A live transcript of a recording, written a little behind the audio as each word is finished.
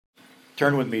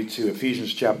Turn with me to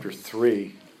Ephesians chapter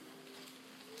 3.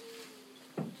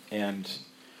 And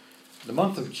the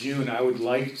month of June, I would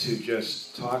like to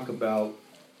just talk about,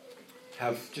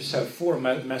 have four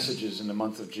messages in the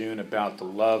month of June about the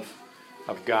love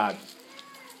of God.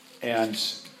 And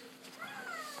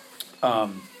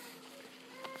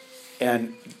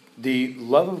the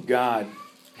love of God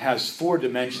has four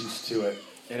dimensions to it.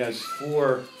 It has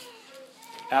four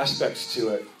aspects to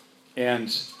it.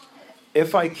 And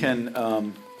if I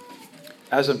can,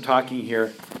 as I'm talking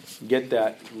here, get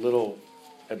that little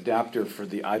adapter for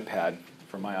the iPad,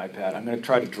 for my iPad, I'm going to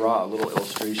try to draw a little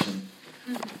illustration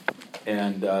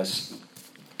and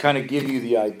kind of give you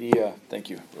the idea. Thank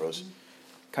you, Rose.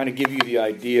 Kind of give you the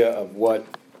idea of what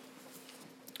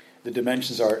the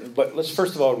dimensions are. But let's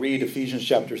first of all read Ephesians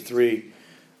chapter 3,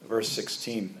 verse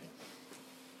 16.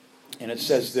 And it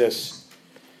says this,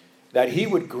 that he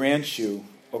would grant you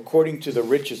according to the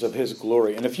riches of his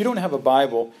glory. And if you don't have a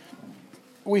Bible,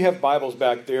 we have Bibles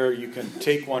back there. You can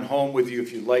take one home with you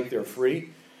if you like. They're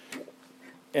free.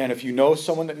 And if you know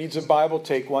someone that needs a Bible,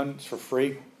 take one. It's for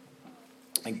free.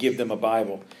 And give them a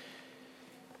Bible.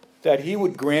 That he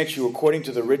would grant you according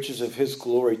to the riches of his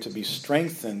glory to be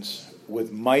strengthened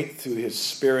with might through his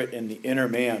Spirit in the inner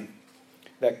man.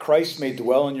 That Christ may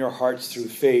dwell in your hearts through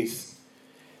faith.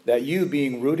 That you,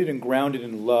 being rooted and grounded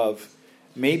in love,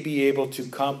 may be able to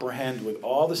comprehend with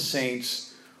all the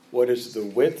saints what is the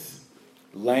width,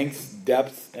 length,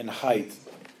 depth, and height,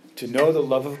 to know the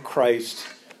love of Christ,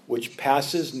 which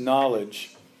passes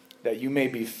knowledge, that you may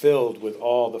be filled with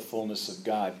all the fullness of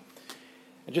God.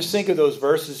 And just think of those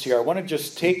verses here. I want to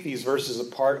just take these verses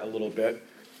apart a little bit.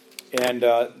 And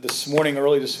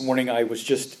early this morning, I was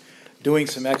just doing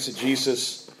some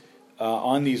exegesis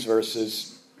on these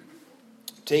verses,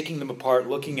 taking them apart,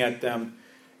 looking at them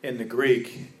in the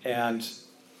Greek, and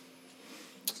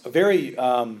a very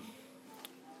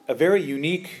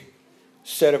unique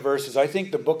set of verses. I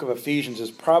think the book of Ephesians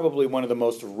is probably one of the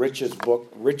most richest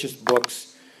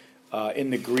books in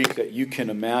the Greek that you can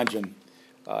imagine.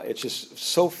 It's just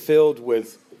so filled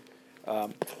with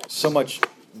so much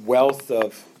wealth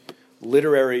of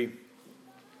literary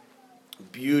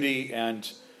beauty,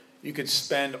 and you could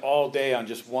spend all day on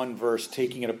just one verse,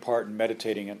 taking it apart and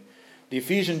meditating it. The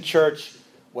Ephesian church,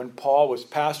 when Paul was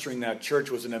pastoring that church,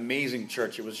 was an amazing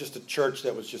church. It was just a church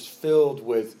that was just filled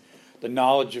with the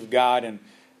knowledge of God. And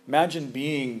imagine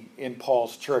being in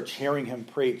Paul's church, hearing him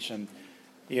preach, and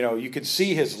you could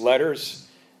see his letters.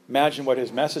 Imagine what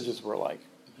his messages were like.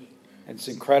 It's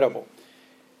incredible.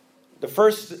 The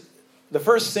first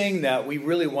thing that we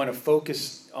really want to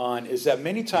focus on is that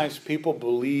many times people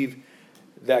believe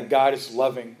that God is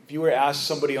loving. If you were to ask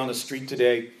somebody on the street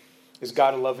today, is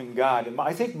God a loving God? And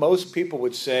I think most people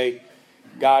would say,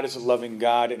 God is a loving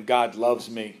God and God loves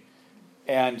me.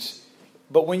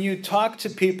 But when you talk to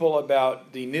people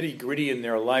about the nitty-gritty in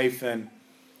their life and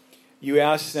you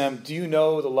ask them, do you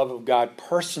know the love of God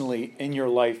personally in your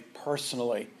life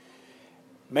personally?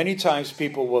 Many times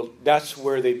that's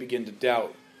where they begin to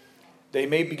doubt. They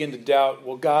may begin to doubt,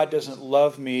 well, God doesn't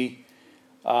love me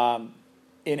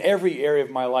in every area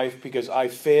of my life because I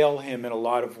fail him in a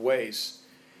lot of ways.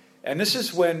 And this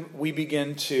is when we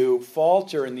begin to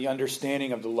falter in the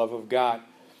understanding of the love of God.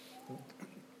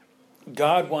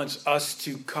 God wants us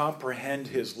to comprehend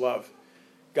his love.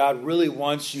 God really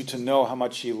wants you to know how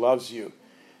much he loves you.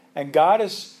 And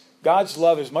God's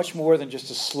love is much more than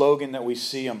just a slogan that we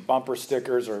see on bumper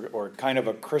stickers or kind of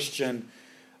a Christian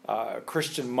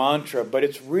mantra, but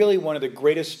it's really one of the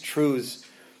greatest truths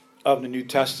of the New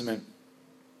Testament.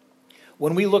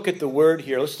 When we look at the word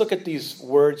here, let's look at these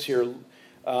words here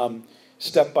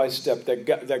step by step,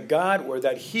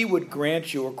 that he would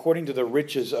grant you according to the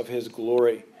riches of his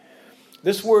glory.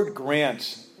 This word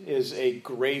grant is a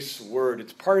grace word.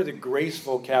 It's part of the grace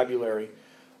vocabulary.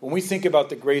 When we think about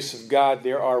the grace of God,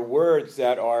 there are words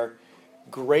that are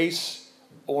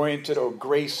grace-oriented or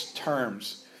grace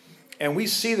terms. And we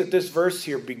see that this verse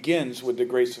here begins with the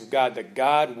grace of God, that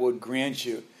God would grant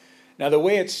you. Now, the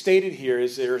way it's stated here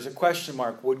is there's a question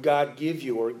mark. Would God give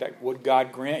you, or would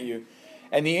God grant you?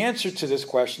 And the answer to this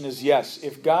question is yes.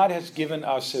 If God has given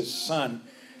us his Son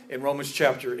in Romans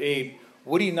chapter 8,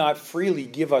 would he not freely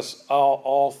give us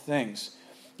all things?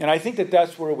 And I think that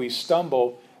that's where we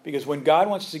stumble, because when God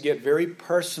wants to get very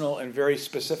personal and very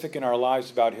specific in our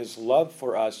lives about his love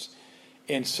for us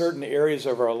in certain areas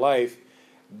of our life,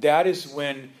 that is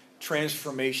when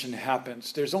transformation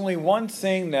happens. There's only one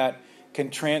thing that can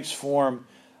transform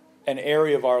an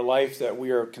area of our life that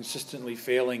we are consistently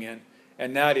failing in,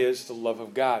 and that is the love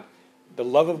of God. The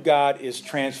love of God is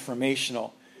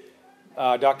transformational.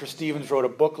 Dr. Stevens wrote a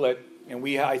booklet And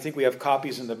I think we have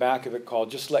copies in the back of it called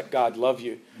Just Let God Love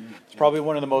You. It's probably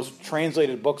one of the most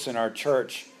translated books in our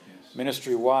church,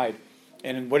 ministry-wide.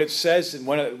 And what it says, in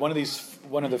one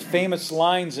of the famous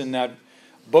lines in that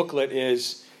booklet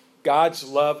is, God's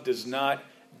love does not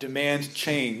demand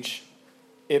change,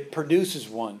 it produces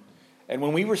one. And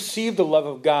when we receive the love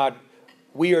of God,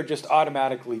 we are just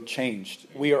automatically changed.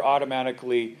 We are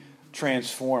automatically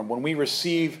transformed. When we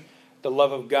receive the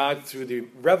love of God through the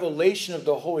revelation of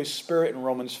the Holy Spirit in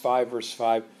Romans 5, verse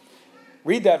 5.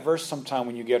 Read that verse sometime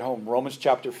when you get home. Romans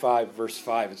chapter 5, verse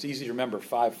 5. It's easy to remember,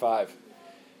 5:5.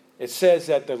 It says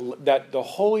that the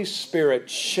Holy Spirit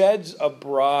sheds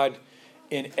abroad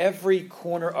in every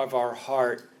corner of our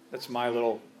heart. That's my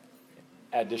little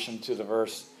addition to the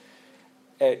verse.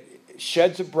 It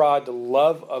sheds abroad the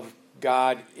love of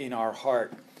God in our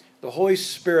heart. The Holy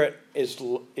Spirit is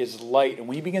light, and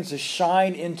when He begins to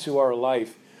shine into our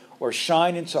life or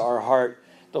shine into our heart,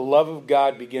 the love of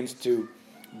God begins to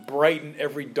brighten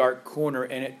every dark corner,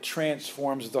 and it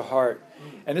transforms the heart.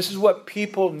 And this is what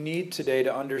people need today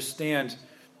to understand,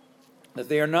 that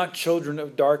they are not children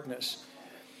of darkness.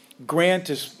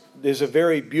 Grant is a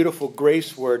very beautiful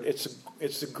grace word.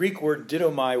 It's the Greek word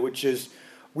didomai, which is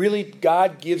really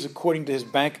God gives according to His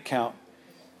bank account.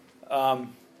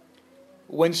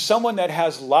 When someone that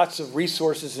has lots of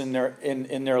resources in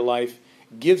their life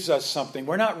gives us something,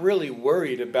 we're not really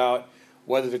worried about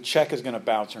whether the check is going to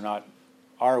bounce or not,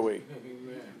 are we?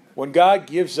 When God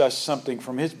gives us something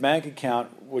from His bank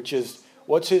account, which is,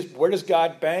 where does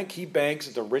God bank? He banks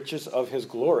at the riches of His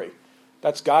glory.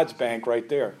 That's God's bank right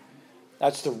there.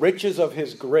 That's the riches of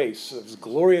His grace, of His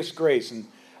glorious grace. And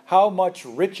how much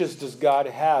riches does God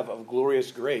have of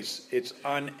glorious grace? It's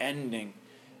unending.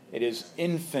 It is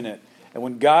infinite. And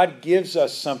when God gives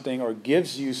us something or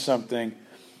gives you something,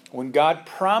 when God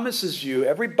promises you,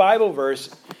 every Bible verse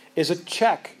is a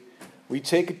check. We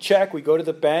take a check, we go to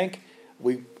the bank,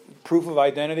 proof of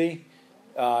identity,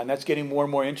 and that's getting more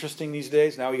and more interesting these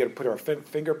days. Now we got to put our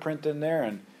fingerprint in there,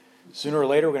 and sooner or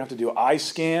later we're going to have to do eye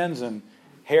scans and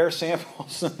hair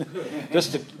samples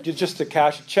just to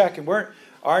cash a check. And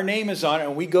our name is on it,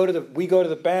 and we go to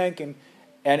the bank, and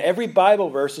every Bible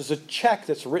verse is a check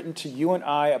that's written to you and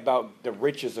I about the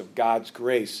riches of God's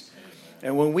grace.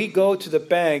 And when we go to the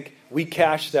bank, we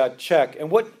cash that check.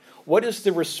 And what is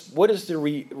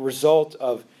the result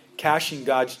of cashing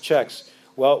God's checks?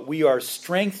 Well, we are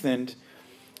strengthened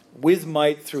with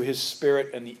might through His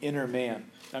Spirit and the inner man.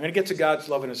 I'm going to get to God's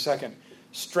love in a second.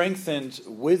 Strengthened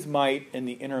with might in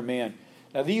the inner man.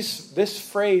 Now, this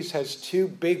phrase has two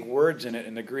big words in it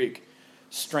in the Greek: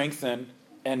 strengthen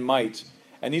and might.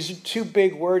 And these are two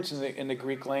big words in the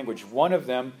Greek language. One of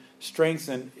them,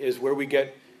 strengthen, is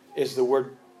the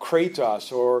word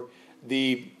kratos, or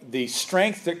the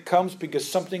strength that comes because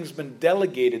something's been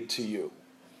delegated to you,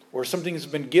 or something has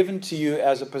been given to you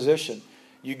as a position.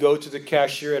 You go to the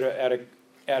cashier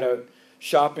at a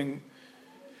shopping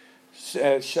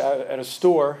at a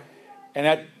store, and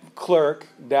that clerk,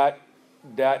 that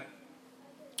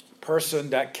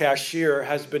person, that cashier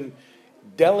has been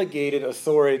delegated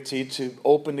authority to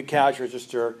open the cash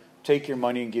register, take your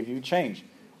money, and give you change.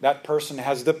 That person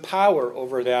has the power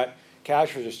over that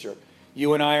cash register.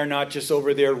 You and I are not just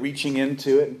over there reaching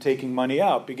into it and taking money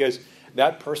out, because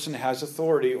that person has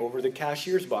authority over the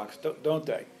cashier's box, don't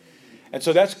they? And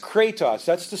so that's kratos.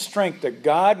 That's the strength, that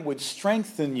God would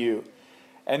strengthen you.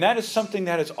 And that is something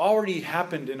that has already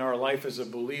happened in our life as a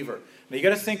believer. Now you got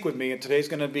to think with me, and today's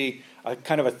going to be a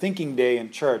kind of a thinking day in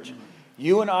church.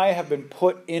 You and I have been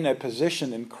put in a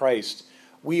position in Christ.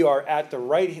 We are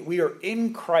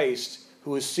in Christ,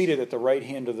 who is seated at the right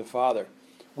hand of the Father.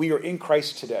 We are in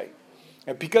Christ today.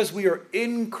 And because we are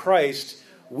in Christ,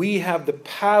 we have the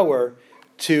power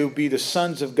to be the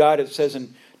sons of God. It says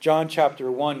in John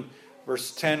chapter 1,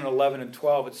 verse 10 and 11 and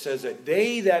 12, it says that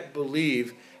they that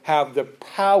believe have the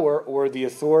power or the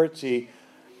authority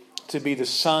to be the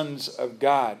sons of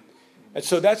God. And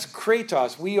so that's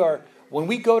kratos. When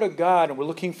we go to God and we're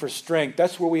looking for strength,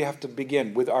 that's where we have to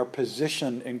begin, with our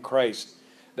position in Christ,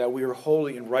 that we are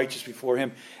holy and righteous before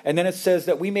Him. And then it says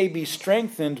that we may be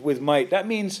strengthened with might. That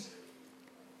means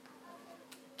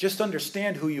just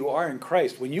understand who you are in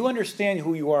Christ. When you understand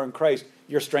who you are in Christ,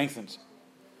 you're strengthened.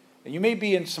 And you may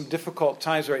be in some difficult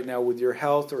times right now with your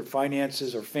health or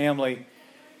finances or family.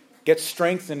 Get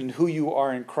strengthened in who you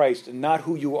are in Christ and not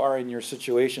who you are in your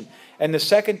situation. And the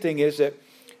second thing is that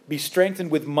be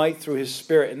strengthened with might through His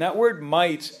Spirit. And that word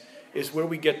might is where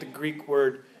we get the Greek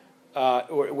word,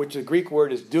 which the Greek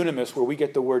word is dunamis, where we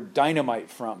get the word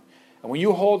dynamite from. And when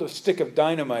you hold a stick of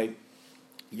dynamite,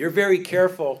 you're very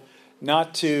careful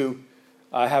not to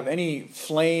have any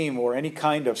flame or any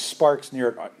kind of sparks near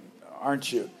it,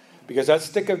 aren't you? Because that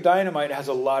stick of dynamite has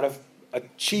a lot of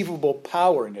achievable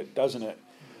power in it, doesn't it?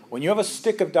 When you have a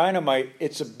stick of dynamite,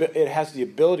 it has the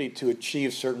ability to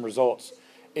achieve certain results.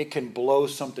 It can blow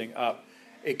something up.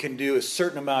 It can do a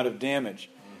certain amount of damage.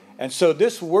 And so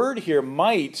this word here,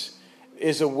 might,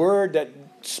 is a word that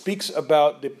speaks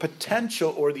about the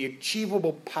potential or the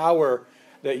achievable power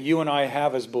that you and I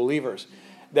have as believers.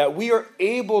 That we are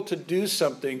able to do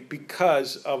something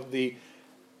because of the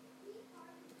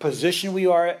position we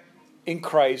are in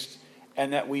Christ,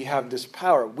 and that we have this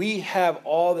power. We have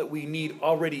all that we need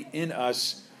already in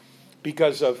us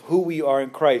because of who we are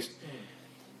in Christ.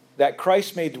 That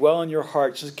Christ may dwell in your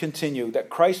hearts, just continue, that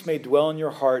Christ may dwell in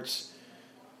your hearts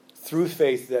through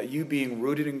faith, that you being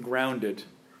rooted and grounded.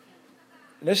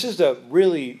 And this is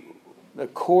really the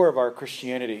core of our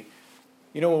Christianity.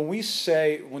 You know, when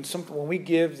we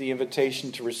give the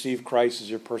invitation to receive Christ as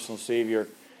your personal Savior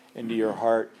into your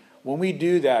heart, when we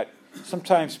do that,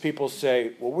 sometimes people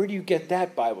say, well, where do you get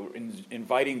that Bible,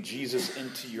 inviting Jesus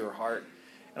into your heart?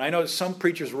 And I know some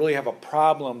preachers really have a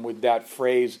problem with that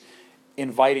phrase,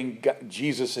 inviting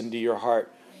Jesus into your heart.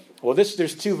 Well,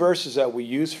 there's two verses that we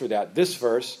use for that. This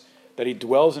verse, that he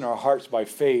dwells in our hearts by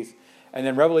faith, and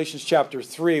then Revelation chapter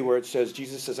 3, where it says,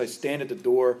 Jesus says, I stand at the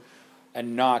door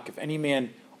and knock. If any man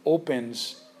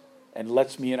opens and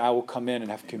lets me in, I will come in and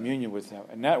have communion with him.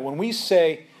 And that when we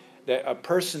say that a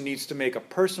person needs to make a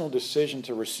personal decision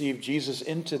to receive Jesus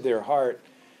into their heart,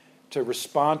 to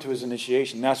respond to his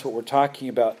initiation, that's what we're talking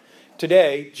about.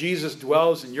 Today, Jesus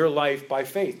dwells in your life by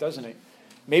faith, doesn't he?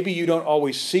 Maybe you don't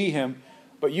always see him,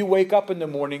 but you wake up in the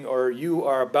morning or you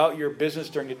are about your business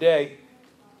during the day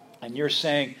and you're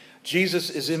saying, Jesus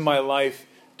is in my life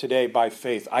today by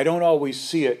faith. I don't always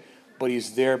see it, but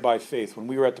he's there by faith. When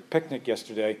we were at the picnic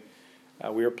yesterday,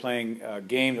 we were playing a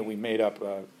game that we made up,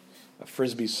 a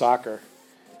Frisbee soccer.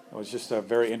 It was just a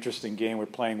very interesting game. We're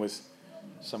playing with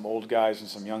some old guys and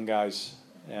some young guys,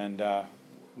 and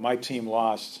my team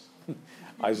lost.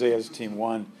 Isaiah's team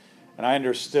won. And I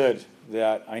understood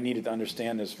that I needed to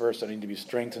understand this verse. I needed to be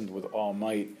strengthened with all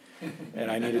might. And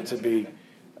I needed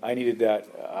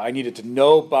to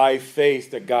know by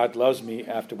faith that God loves me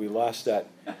after we lost that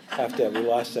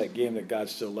game, that God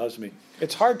still loves me.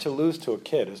 It's hard to lose to a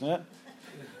kid, isn't it?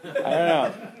 I don't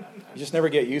know. You just never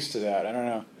get used to that. I don't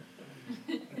know.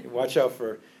 Watch out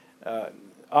for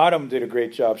Autumn did a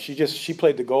great job. She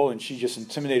played the goal, and she just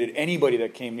intimidated anybody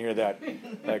that came near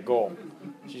that goal.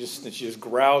 She just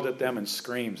growled at them and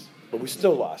screams. But we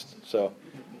still lost, so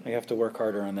we have to work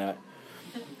harder on that.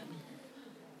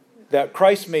 That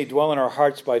Christ may dwell in our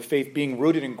hearts by faith, being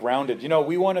rooted and grounded. You know,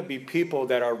 we want to be people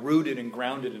that are rooted and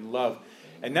grounded in love.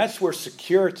 And that's where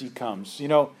security comes. You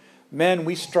know, men,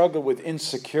 we struggle with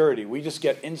insecurity. We just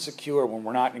get insecure when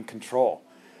we're not in control.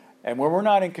 And when we're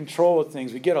not in control of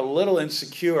things, we get a little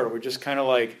insecure. We're just kind of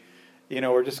like, you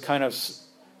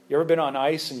ever been on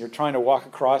ice and you're trying to walk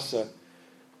across a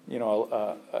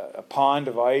pond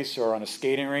of ice or on a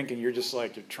skating rink, and you're just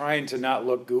like, you're trying to not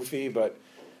look goofy, but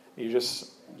you're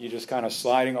just kind of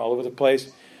sliding all over the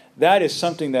place. That is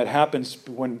something that happens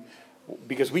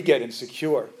because we get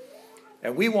insecure.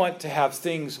 And we want to have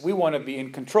things, we want to be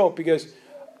in control, because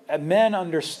men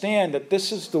understand that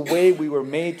this is the way we were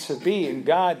made to be in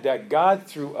God, that God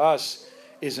through us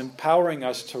is empowering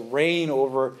us to reign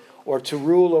over or to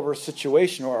rule over a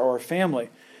situation or our family.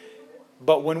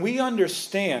 But when we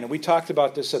understand, and we talked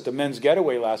about this at the men's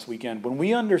getaway last weekend, when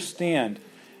we understand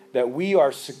that we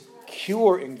are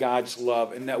secure in God's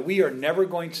love and that we are never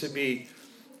going to be,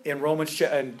 in Romans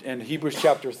and Hebrews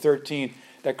chapter 13,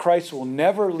 that Christ will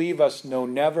never leave us, no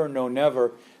never, no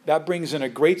never, that brings in a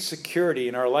great security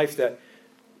in our life that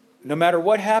no matter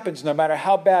what happens, no matter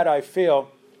how bad I fail,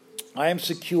 I am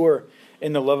secure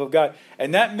in the love of God.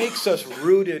 And that makes us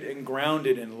rooted and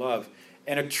grounded in love.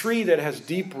 And a tree that has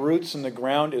deep roots in the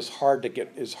ground is hard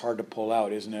to pull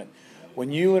out, isn't it?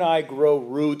 When you and I grow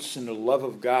roots in the love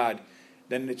of God,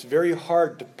 then it's very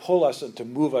hard to pull us and to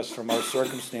move us from our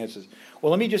circumstances. Well,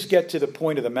 let me just get to the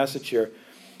point of the message here.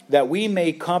 That we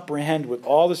may comprehend with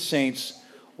all the saints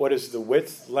what is the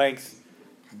width, length,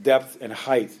 depth, and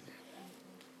height.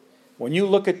 When you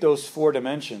look at those four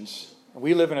dimensions,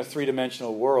 we live in a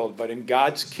three-dimensional world, but in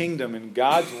God's kingdom, in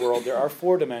God's world, there are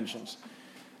four dimensions.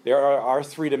 There are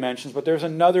three dimensions, but there's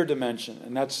another dimension,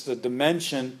 and that's the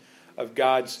dimension of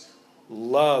God's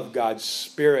love, God's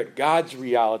spirit, God's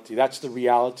reality. That's the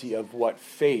reality of what?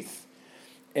 Faith.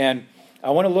 And I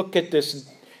want to look at this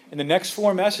in the next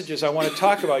four messages. I want to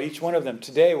talk about each one of them.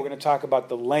 Today we're going to talk about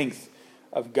the length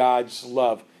of God's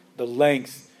love, the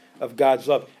length of God's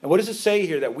love. And what does it say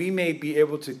here? That we may be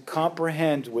able to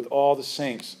comprehend with all the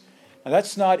saints. Now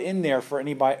that's not in there for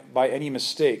by any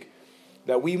mistake.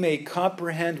 That we may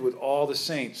comprehend with all the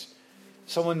saints.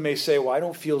 Someone may say, well, I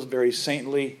don't feel very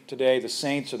saintly today. The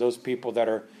saints are those people that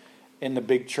are in the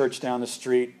big church down the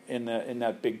street, in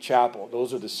that big chapel.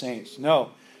 Those are the saints.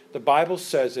 No, the Bible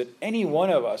says that any one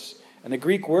of us, and the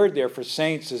Greek word there for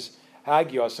saints is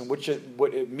hagios, and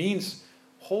what it means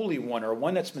holy one, or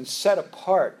one that's been set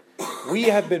apart. We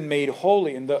have been made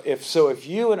holy. And if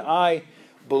you and I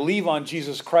believe on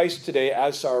Jesus Christ today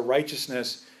as our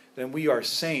righteousness, then we are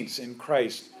saints in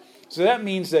Christ. So that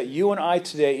means that you and I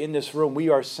today in this room, we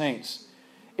are saints.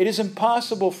 It is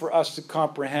impossible for us to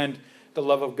comprehend the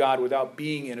love of God without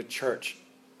being in a church.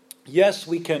 Yes,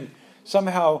 we can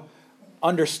somehow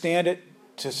understand it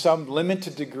to some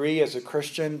limited degree as a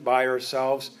Christian by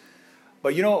ourselves.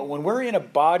 But when we're in a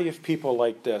body of people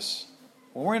like this,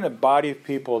 when we're in a body of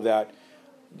people that,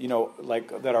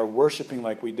 that are worshiping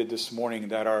like we did this morning,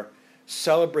 that are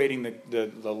celebrating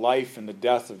the life and the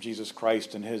death of Jesus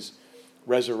Christ and his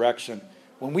resurrection,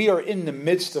 when we are in the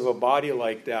midst of a body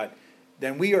like that,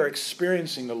 then we are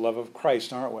experiencing the love of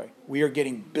Christ, aren't we? We are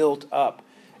getting built up.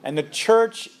 And the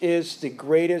church is the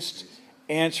greatest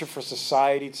answer for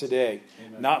society today.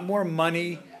 Amen. Not more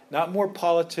money, not more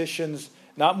politicians,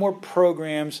 not more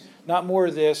programs, not more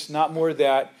this, not more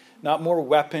that, not more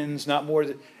weapons, not more...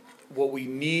 What we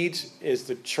need is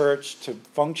the church to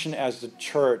function as the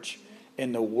church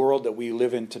in the world that we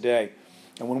live in today.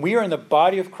 And when we are in the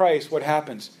body of Christ, what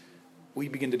happens? We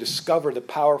begin to discover the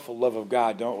powerful love of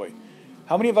God, don't we?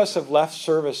 How many of us have left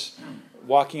service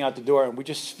walking out the door and we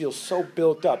just feel so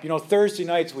built up? Thursday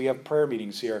nights we have prayer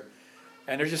meetings here,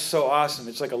 and they're just so awesome.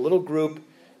 It's like a little group.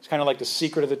 It's kind of like the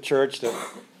secret of the church that,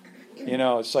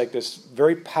 it's like this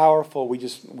very powerful. We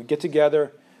get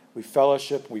together, we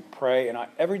fellowship, we pray, and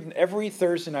every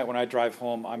Thursday night when I drive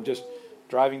home, I'm just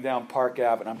driving down Park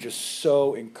Ave, and I'm just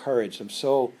so encouraged. I'm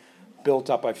so built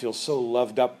up. I feel so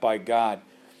loved up by God.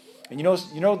 And you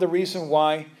know the reason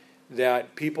why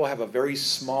that people have a very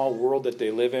small world that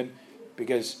they live in?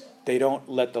 Because they don't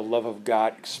let the love of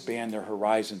God expand their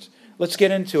horizons. Let's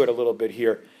get into it a little bit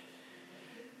here.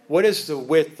 What is the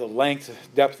width, the length,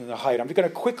 the depth, and the height? I'm going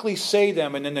to quickly say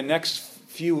them, and in the next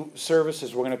few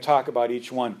services we're going to talk about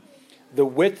each one. The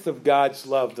width of God's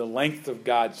love, the length of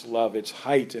God's love, its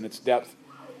height and its depth.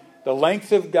 The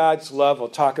length of God's love I'll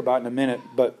talk about in a minute,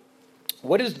 but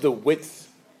what is the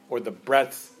width or the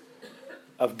breadth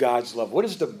of God's love? What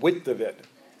is the width of it?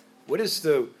 What is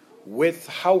the width?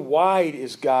 How wide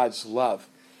is God's love?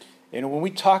 And when we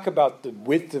talk about the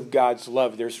width of God's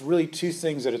love, there's really two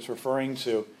things that it's referring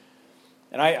to.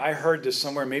 And I heard this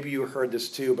somewhere, maybe you heard this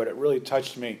too, but it really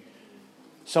touched me.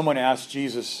 Someone asked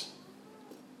Jesus,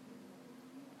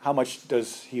 how much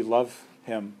does he love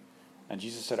him? And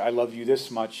Jesus said, I love you this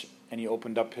much. And he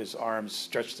opened up his arms,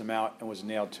 stretched them out, and was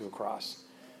nailed to a cross.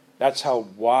 That's how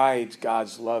wide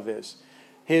God's love is.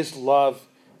 His love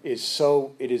has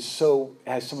so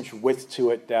much width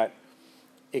to it that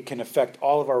it can affect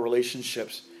all of our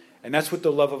relationships. And that's what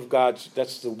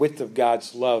that's the width of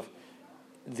God's love,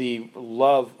 the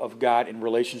love of God in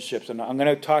relationships. And I'm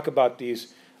going to talk about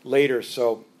these later,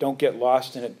 so don't get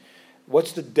lost in it.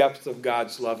 What's the depth of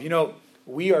God's love?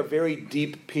 We are very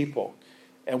deep people,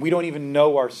 and we don't even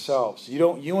know ourselves.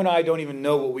 You and I don't even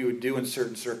know what we would do in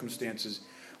certain circumstances.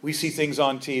 We see things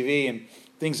on TV and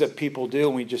things that people do,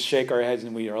 and we just shake our heads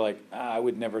and we are like, I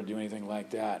would never do anything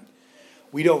like that.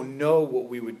 We don't know what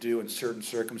we would do in certain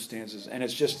circumstances, and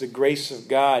it's just the grace of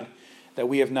God that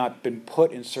we have not been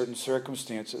put in certain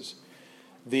circumstances.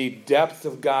 The depth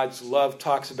of God's love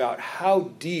talks about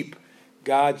how deep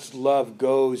God's love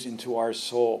goes into our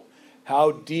soul,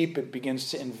 how deep it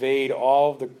begins to invade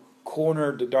all the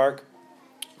dark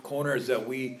corners that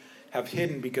we have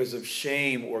hidden because of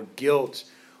shame or guilt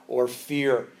or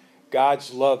fear.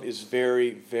 God's love is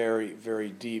very, very, very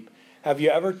deep. Have you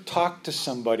ever talked to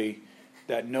somebody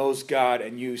that knows God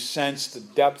and you sense the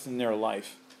depth in their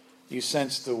life? You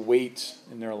sense the weight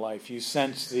in their life. You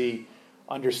sense the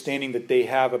understanding that they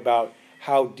have about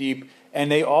how deep,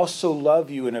 and they also love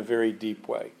you in a very deep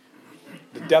way.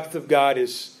 The depth of God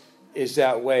is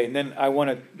that way. And then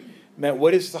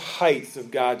what is the height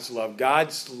of God's love?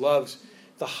 God's love,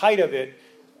 the height of it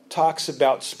talks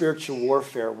about spiritual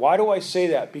warfare. Why do I say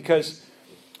that? Because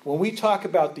when we talk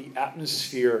about the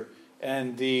atmosphere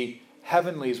and the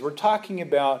heavenlies, we're talking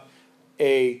about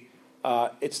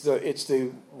it's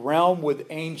the realm with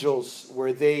angels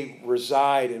where they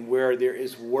reside and where there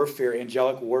is warfare,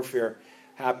 angelic warfare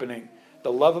happening.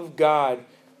 The love of God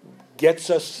gets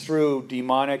us through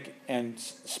demonic and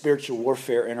spiritual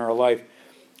warfare in our life.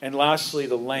 And lastly,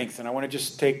 the length. And I want to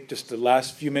just take just the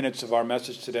last few minutes of our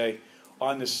message today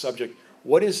on this subject.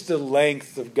 What is the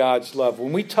length of God's love?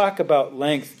 When we talk about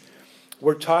length,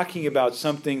 we're talking about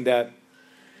something that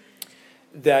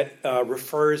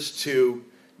refers to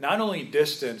not only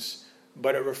distance,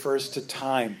 but it refers to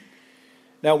time.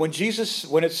 Now, when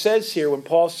it says here, when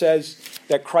Paul says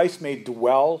that Christ may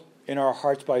dwell in our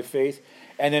hearts by faith,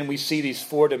 and then we see these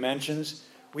 4 dimensions,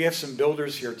 we have some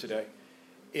builders here today.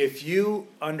 If you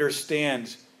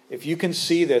understand, if you can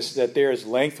see this, that there is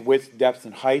length, width, depth,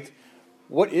 and height,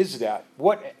 what is that?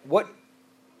 What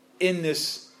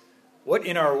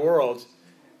in our world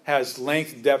has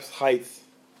length, depth, height,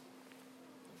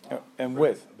 and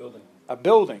width? A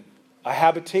building, a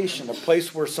habitation, a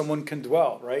place where someone can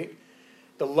dwell, right?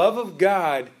 The love of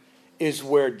God is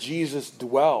where Jesus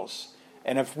dwells.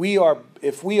 And if we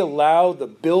allow the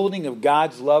building of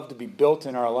God's love to be built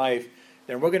in our life,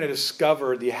 then we're going to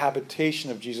discover the habitation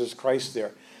of Jesus Christ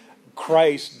there.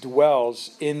 Christ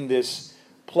dwells in this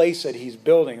place that he's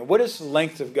building. And what is the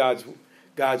length of God's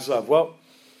love? Well,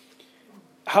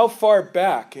 how far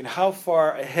back and how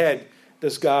far ahead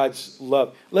does God's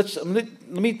love? Let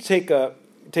me take a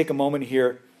moment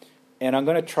here, and I'm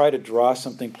going to try to draw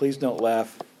something. Please don't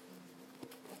laugh.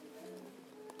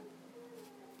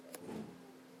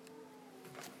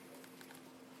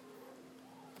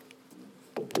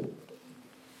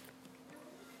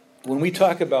 When we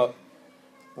talk about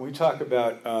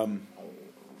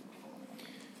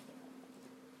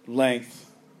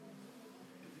length,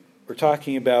 we're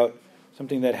talking about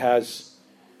something that has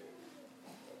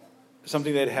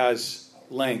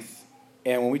length,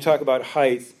 and when we talk about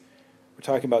height, we're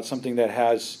talking about something that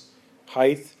has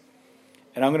height.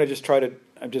 And I'm going to just try to.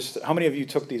 How many of you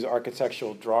took these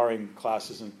architectural drawing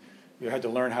classes and you had to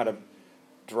learn how to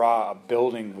draw a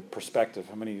building with perspective?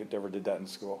 How many ever did that in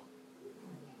school?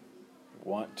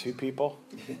 1, 2 people?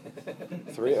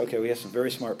 3? Okay, we have some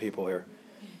very smart people here.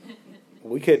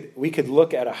 We could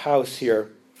look at a house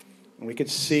here, and we could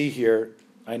see here.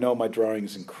 I know my drawing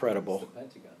is incredible. It's the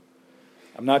Pentagon.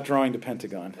 I'm not drawing the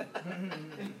Pentagon.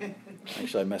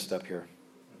 Actually, I messed up here.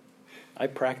 I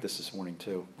practiced this morning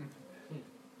too.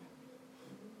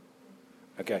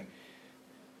 Okay.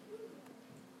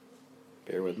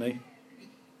 Bear with me.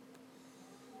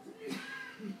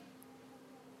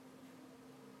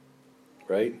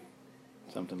 Right?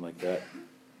 Something like that.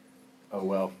 Oh,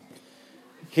 well.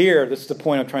 Here, this is the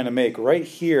point I'm trying to make. Right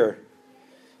here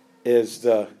is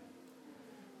the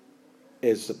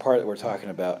part that we're talking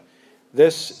about.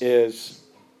 This is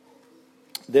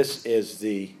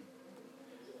the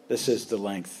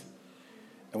length.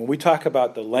 And when we talk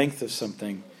about the length of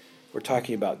something, we're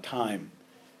talking about time.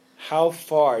 How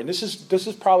far? And this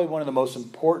is probably one of the most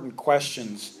important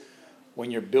questions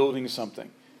when you're building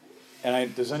something.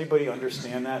 And does anybody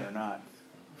understand that or not?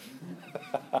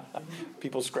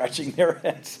 People scratching their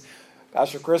heads.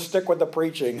 Pastor Chris, stick with the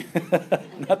preaching,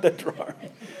 not the drawing.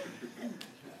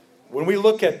 When we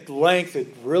look at length,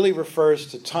 it really refers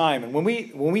to time. And when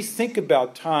we think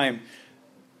about time,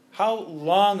 how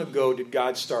long ago did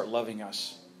God start loving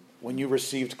us? When you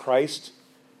received Christ?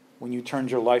 When you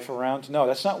turned your life around? No,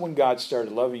 that's not when God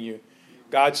started loving you.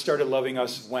 God started loving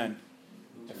us when?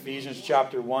 Ephesians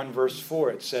chapter 1, verse 4,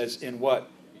 it says, in what?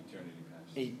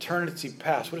 Eternity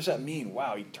past. What does that mean?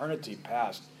 Wow, eternity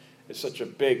past is such a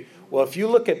big... Well, if you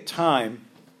look at time,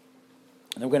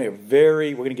 and we're going to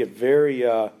get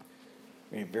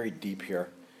very deep here.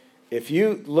 If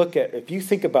you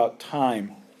think about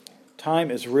time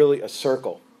is really a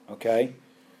circle, okay?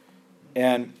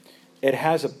 And it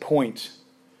has a point.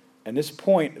 And this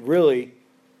point really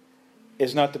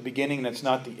is not the beginning, that's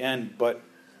not the end,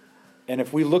 and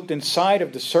if we looked inside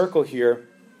of the circle here,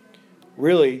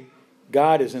 really,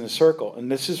 God is in the circle.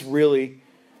 And this is really,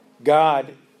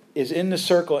 God is in the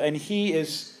circle, and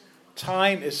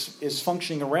time is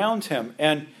functioning around him.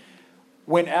 And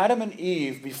when Adam and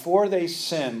Eve, before they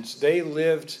sinned, they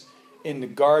lived in the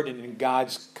garden in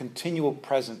God's continual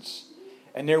presence.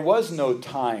 And there was no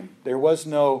time. There was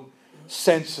no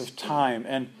sense of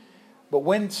time. But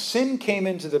when sin came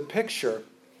into the picture,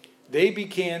 they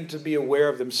began to be aware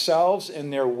of themselves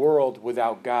and their world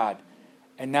without God.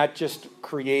 And that just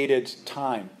created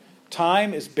time.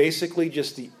 Time is basically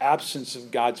just the absence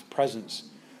of God's presence.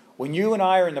 When you and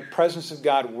I are in the presence of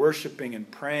God, worshiping and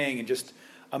praying and just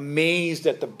amazed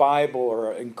at the Bible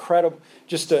or incredible,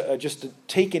 just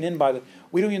taken in by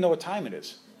we don't even know what time it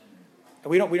is. And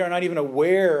we are not even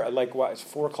aware, like, why it's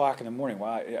 4:00 in the morning.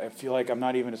 Why I feel like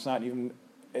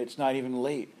it's not even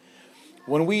late.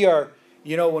 When we are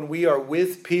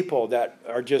with people that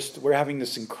are we're having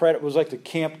this incredible, it was like the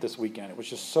camp this weekend. It was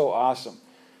just so awesome.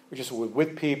 we're just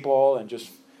with people and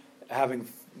just having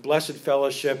blessed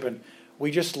fellowship, and we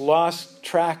just lost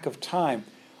track of time.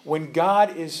 When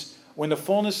the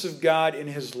fullness of God in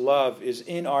His love is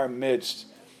in our midst,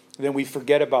 then we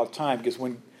forget about time, because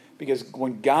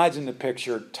when God's in the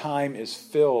picture, time is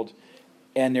filled,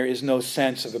 and there is no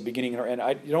sense of a beginning or end.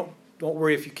 Don't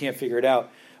worry if you can't figure it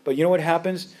out. But you know what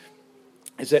happens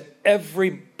is that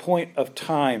every point of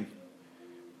time.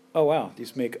 Oh wow,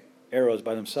 these make arrows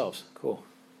by themselves. Cool.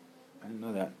 I didn't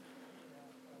know that.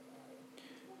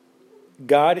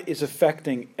 God is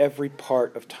affecting every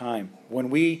part of time.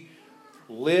 When we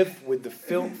live with the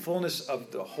fullness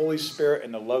of the Holy Spirit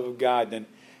and the love of God, then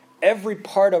every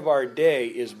part of our day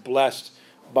is blessed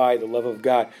by the love of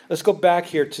God. Let's go back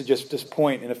here to just this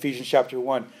point in Ephesians chapter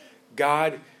 1.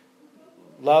 God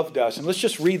loved us. And let's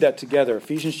just read that together.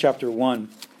 Ephesians chapter 1.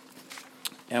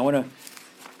 And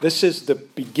this is the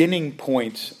beginning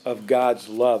point of God's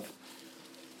love.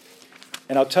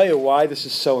 And I'll tell you why this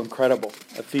is so incredible.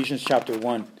 Ephesians chapter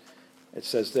 1. It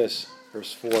says this,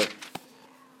 verse 4.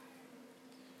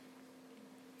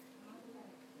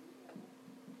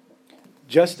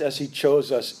 Just as He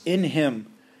chose us in Him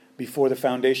before the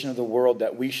foundation of the world,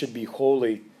 that we should be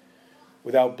holy,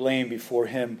 without blame before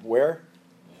Him. Where?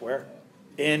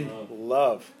 In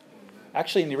love.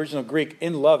 Actually, in the original Greek,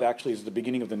 in love actually is the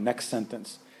beginning of the next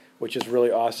sentence, which is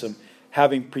really awesome.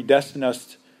 Having predestined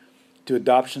us to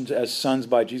adoption as sons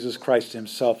by Jesus Christ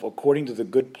Himself, according to the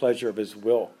good pleasure of His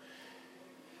will.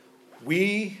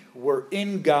 We were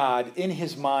in God, in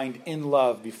His mind, in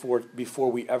love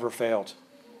before we ever failed.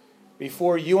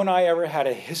 Before you and I ever had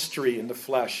a history in the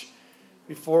flesh.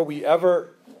 Before we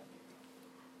ever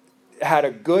had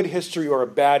a good history or a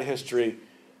bad history,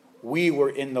 we were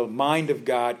in the mind of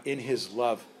God, in His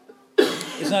love.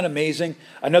 Isn't that amazing?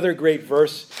 Another great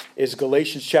verse is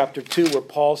Galatians chapter 2, where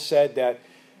Paul said that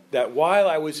while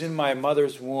I was in my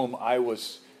mother's womb, I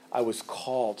was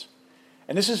called.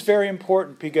 And this is very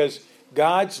important, because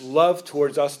God's love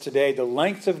towards us today, the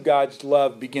length of God's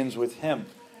love begins with Him.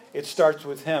 It starts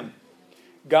with Him.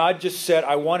 God just said,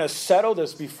 I want to settle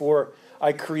this before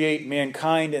I create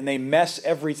mankind, and they mess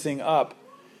everything up.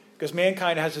 Because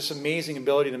mankind has this amazing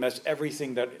ability to mess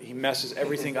everything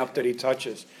up that he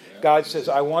touches. Yeah. God says,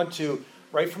 I want to,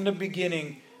 right from the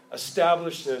beginning,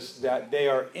 establish this, that they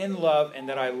are in love and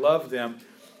that I love them.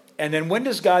 And then when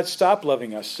does God stop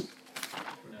loving us?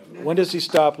 When does He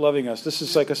stop loving us? This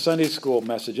is like a Sunday school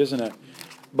message, isn't it?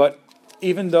 But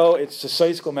even though it's a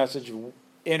Sunday school message,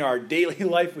 in our daily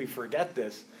life we forget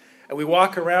this. And we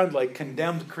walk around like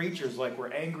condemned creatures, like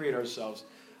we're angry at ourselves.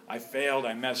 I failed,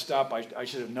 I messed up, I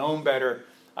should have known better,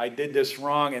 I did this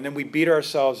wrong, and then we beat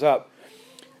ourselves up.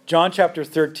 John chapter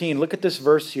 13, look at this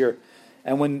verse here.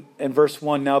 And when in verse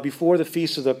 1, now before the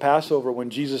feast of the Passover, when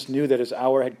Jesus knew that His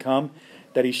hour had come,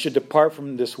 that He should depart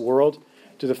from this world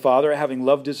to the Father, having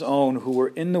loved His own who were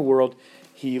in the world,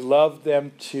 He loved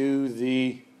them to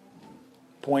the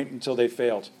point until they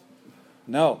failed.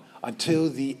 No, until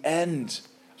the end.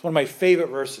 It's one of my favorite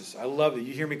verses. I love it.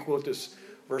 You hear me quote this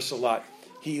verse a lot.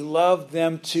 He loved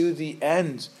them to the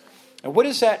end. And what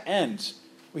is that end?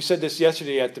 We said this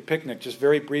yesterday at the picnic, just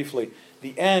very briefly.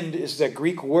 The end is that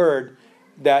Greek word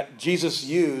that Jesus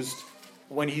used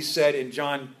when He said in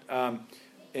John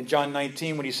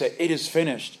 19, when He said, it is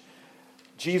finished.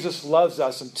 Jesus loves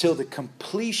us until the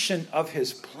completion of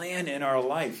His plan in our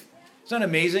life. Isn't that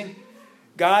amazing?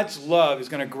 God's love is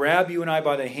going to grab you and I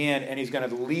by the hand, and He's going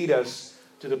to lead us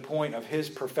to the point of His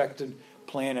perfected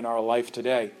plan in our life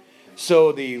today.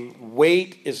 So the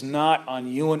weight is not on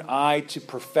you and I to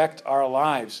perfect our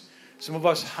lives. Some of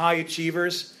us high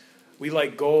achievers, we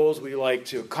like goals, we like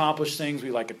to accomplish things,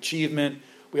 we like achievement,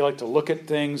 we like to look at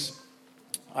things.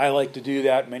 I like to do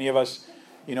that. Many of us,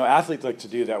 athletes like to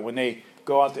do that. When they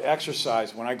go out to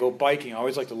exercise, when I go biking, I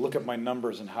always like to look at my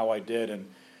numbers and how I did. And,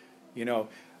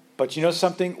 but you know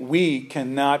something? We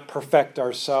cannot perfect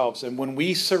ourselves. And when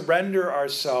we surrender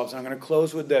ourselves, and I'm going to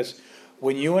close with this,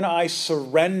 when you and I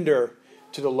surrender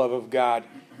to the love of God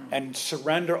and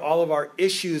surrender all of our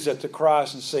issues at the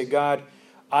cross and say, God,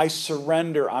 I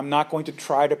surrender. I'm not going to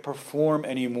try to perform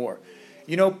anymore.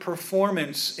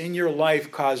 Performance in your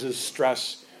life causes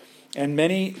stress. And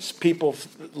many people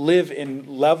live in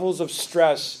levels of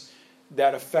stress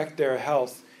that affect their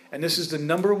health. And this is the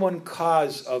number one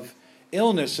cause of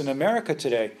illness in America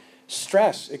today.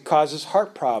 Stress. It causes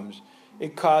heart problems.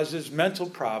 It causes mental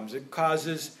problems. It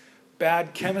causes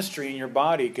bad chemistry in your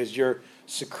body because you're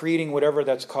secreting whatever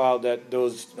that's called, that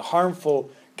those harmful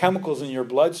chemicals in your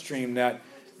bloodstream that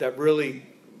really,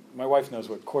 my wife knows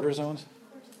what, cortisones?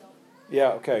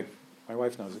 Yeah, okay. My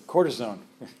wife knows it. Cortisone.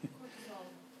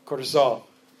 Cortisol. All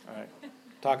right.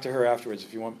 Talk to her afterwards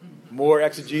if you want more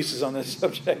exegesis on this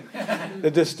subject.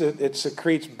 It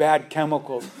secretes bad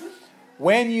chemicals.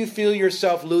 When you feel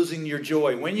yourself losing your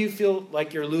joy, when you feel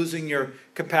like you're losing your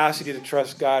capacity to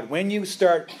trust God, when you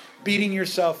start beating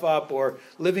yourself up or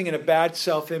living in a bad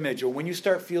self-image, or when you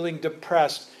start feeling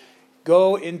depressed,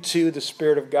 go into the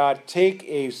Spirit of God. Take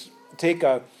a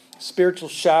spiritual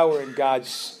shower in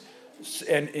God's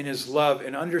and in His love,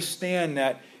 and understand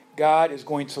that God is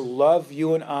going to love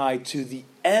you and I to the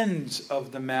ends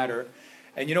of the matter.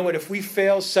 And you know what? If we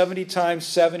fail 70 times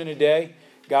 7 in a day,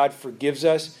 God forgives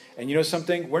us. And you know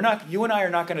something? You and I are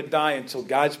not going to die until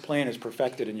God's plan is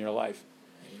perfected in your life.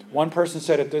 One person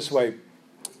said it this way,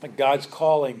 that God's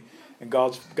calling and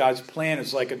God's plan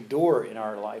is like a door in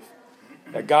our life.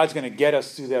 That God's going to get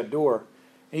us through that door. And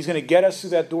He's going to get us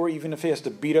through that door even if He has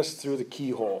to beat us through the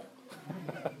keyhole.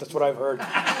 That's what I've heard.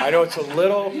 I know it's a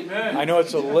little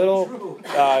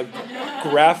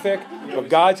graphic, but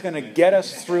God's going to get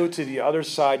us through to the other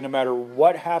side no matter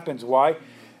what happens. Why?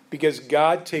 Because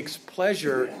God takes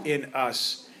pleasure in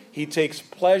us. He takes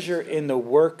pleasure in the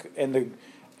work and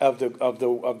of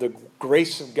the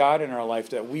grace of God in our life.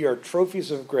 That we are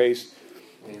trophies of grace,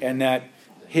 and that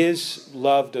His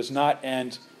love does not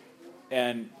end.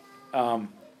 And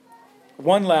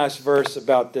one last verse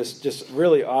about this, just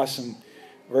really awesome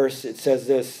verse. It says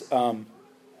this,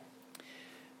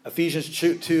 Ephesians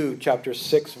 2, chapter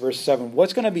 6, verse 7.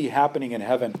 What's going to be happening in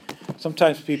heaven?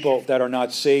 Sometimes people that are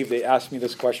not saved, they ask me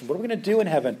this question. What are we going to do in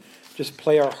heaven? Just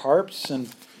play our harps and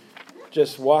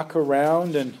just walk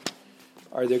around? And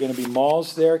are there going to be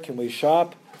malls there? Can we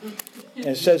shop? And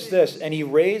it says this, and He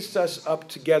raised us up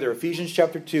together. Ephesians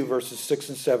chapter 2, verses 6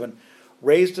 and 7.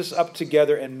 Raised us up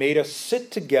together and made us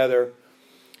sit together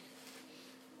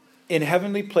in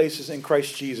heavenly places in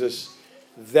Christ Jesus,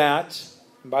 that,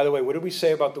 and by the way, what did we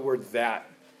say about the word that?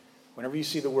 Whenever you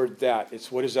see the word that,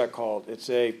 what is that called? It's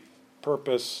a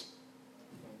purpose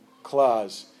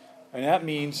clause. And that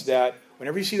means that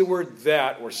whenever you see the word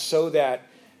that or so that,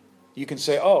 you can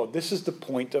say, oh, this is the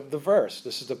point of the verse.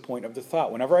 This is the point of the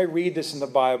thought. Whenever I read this in the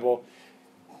Bible,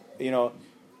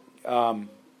 all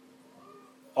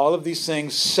of these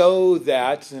things so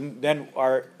that, and then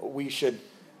we should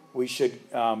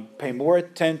pay more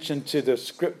attention to the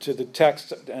script, to the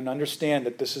text, and understand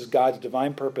that this is God's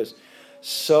divine purpose,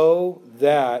 so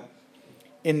that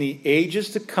in the ages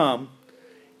to come,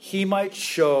 He might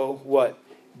show what?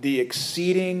 The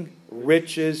exceeding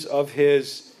riches of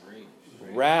His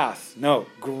wrath. No,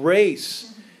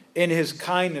 grace in His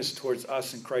kindness towards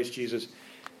us in Christ Jesus.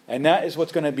 And that is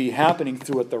what's going to be happening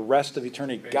throughout the rest of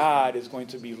eternity. God is going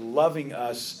to be loving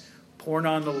us, pouring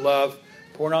on the love,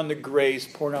 pouring on the grace,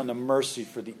 pouring on the mercy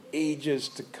for the ages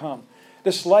to come.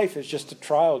 This life is just a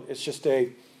trial. It's just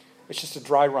a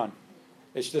dry run.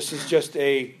 This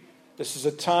is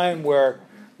a time where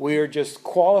we are just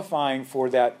qualifying for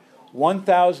that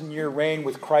 1,000-year reign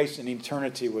with Christ in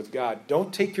eternity with God.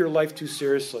 Don't take your life too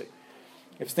seriously.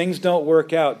 If things don't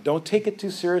work out, don't take it too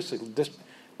seriously.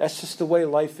 That's just the way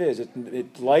life is.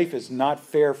 Life is not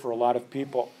fair for a lot of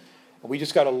people. We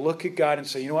just got to look at God and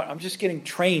say, you know what, I'm just getting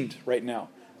trained right now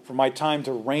for my time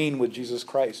to reign with Jesus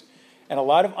Christ. And a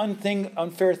lot of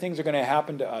unfair things are going to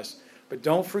happen to us. But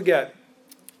don't forget,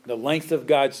 the length of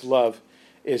God's love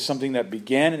is something that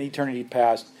began in eternity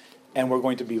past, and we're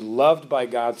going to be loved by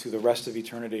God through the rest of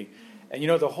eternity. And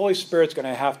the Holy Spirit's going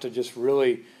to have to just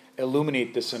really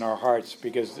illuminate this in our hearts,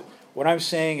 because what I'm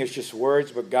saying is just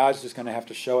words, but God's just going to have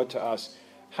to show it to us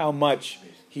how much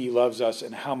He loves us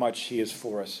and how much He is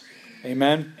for us.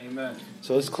 Amen? Amen.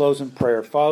 So let's close in prayer. Father,